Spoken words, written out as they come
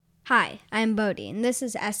Hi, I'm Bodhi, and this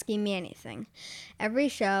is Asking Me Anything. Every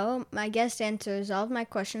show, my guest answers all of my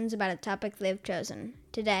questions about a topic they've chosen.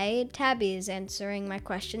 Today, Tabby is answering my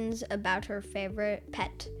questions about her favorite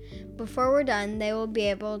pet. Before we're done, they will be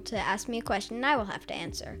able to ask me a question and I will have to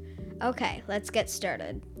answer. Okay, let's get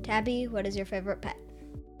started. Tabby, what is your favorite pet?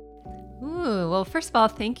 Ooh, well, first of all,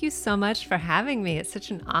 thank you so much for having me. It's such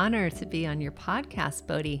an honor to be on your podcast,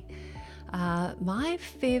 Bodhi. My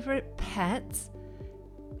favorite pet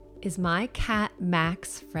is my cat,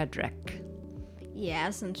 Max Frederick.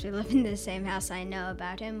 Yeah, since we live in the same house, I know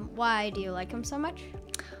about him. Why do you like him so much?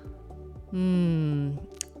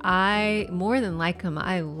 I more than like him,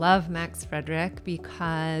 I love Max Frederick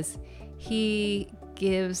because he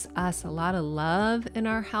gives us a lot of love in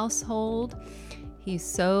our household. He's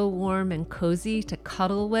so warm and cozy to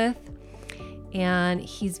cuddle with, and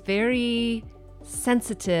he's very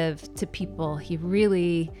sensitive to people. He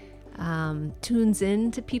really tunes in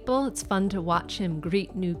to people. It's fun to watch him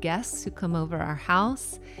greet new guests who come over our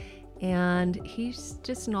house, and he's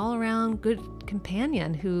just an all-around good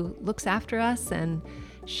companion who looks after us and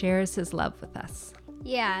shares his love with us.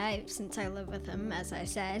 Yeah, since I live with him, as I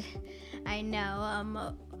said, I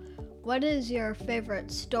know. What is your favorite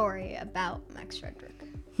story about Max Frederick?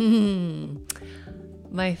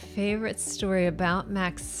 My favorite story about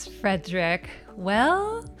Max Frederick,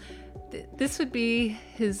 well, this would be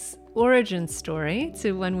his origin story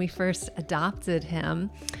to when we first adopted him.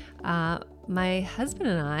 My husband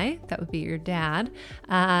and I, that would be your dad,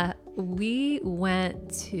 we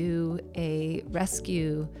went to a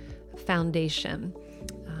rescue foundation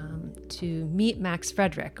to meet Max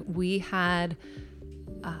Frederick. We had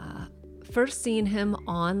first seen him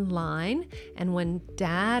online, and when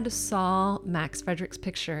Dad saw Max Frederick's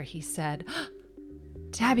picture, he said,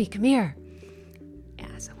 "Tabby, come here." And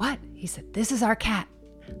I said, "What?" He said, "This is our cat."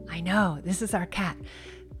 I know, this is our cat.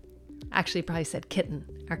 Actually, he probably said kitten,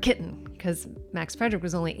 our kitten, because Max Frederick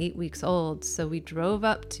was only 8 weeks old. So we drove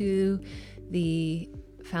up to the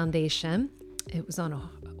foundation. It was on a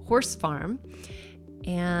horse farm,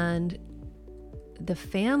 and the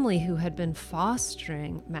family who had been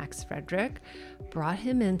fostering Max Frederick brought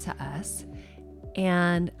him into us,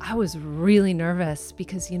 and I was really nervous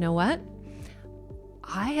because you know what?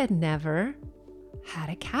 I had never had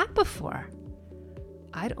a cat before.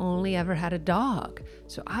 I'd only ever had a dog,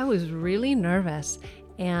 so I was really nervous,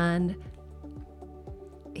 and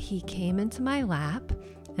he came into my lap,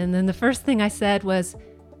 and then the first thing I said was,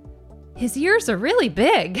 "His ears are really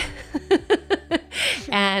big."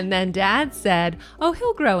 And then Dad said, "Oh,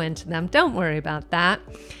 he'll grow into them. Don't worry about that."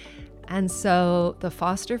 And so the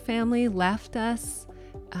foster family left us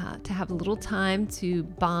to have a little time to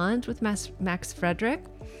bond with Max Frederick.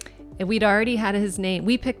 And we'd already had his name.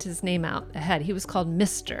 We picked his name out ahead. He was called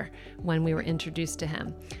Mr. when we were introduced to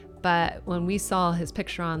him. But when we saw his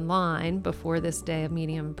picture online before this day of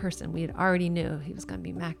meeting him in person, we had already knew he was going to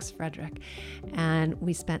be Max Frederick. And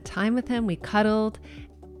we spent time with him. We cuddled,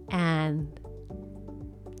 and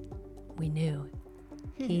we knew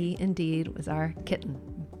he indeed was our kitten.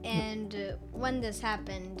 And when this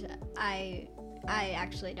happened, I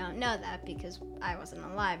actually don't know that because I wasn't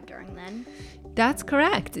alive during then. That's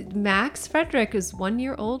correct. Max Frederick is 1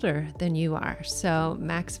 year older than you are. So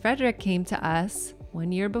Max Frederick came to us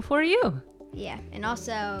 1 year before you. Yeah, and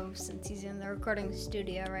also since he's in the recording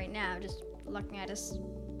studio right now, just looking at us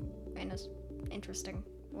in an interesting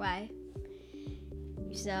way.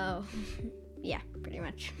 So, yeah, pretty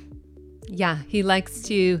much. Yeah, he likes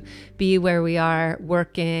to be where we are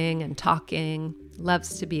working and talking,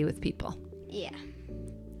 loves to be with people. Yeah.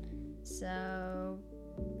 So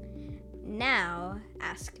now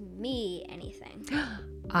ask me anything.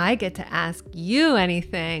 I get to ask you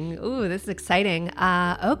anything. Ooh, this is exciting.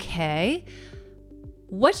 Okay.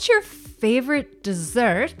 What's your favorite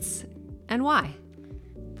desserts and why?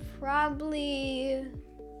 Probably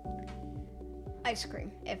ice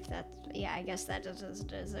cream, if that's, yeah, I guess that is a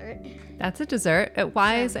dessert. That's a dessert.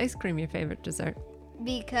 Why is ice cream your favorite dessert?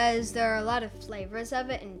 Because there are a lot of flavors of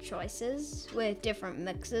it and choices with different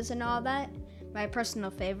mixes and all that. My personal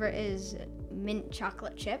favorite is mint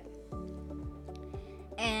chocolate chip.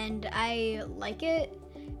 And I like it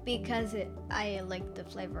because I like the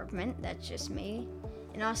flavor of mint. That's just me.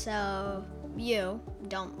 And also, you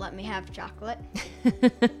don't let me have chocolate.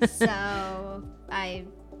 So I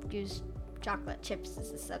use chocolate chips as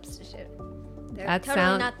a substitute. They're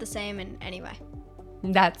totally not the same in any way.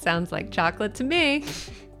 That sounds like chocolate to me.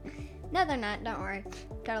 No, they're not. Don't worry.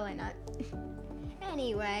 Totally not.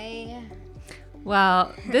 Anyway.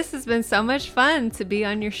 Well, this has been so much fun to be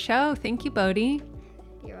on your show. Thank you, Bodhi.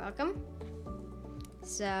 You're welcome.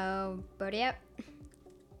 So, Bodhi out.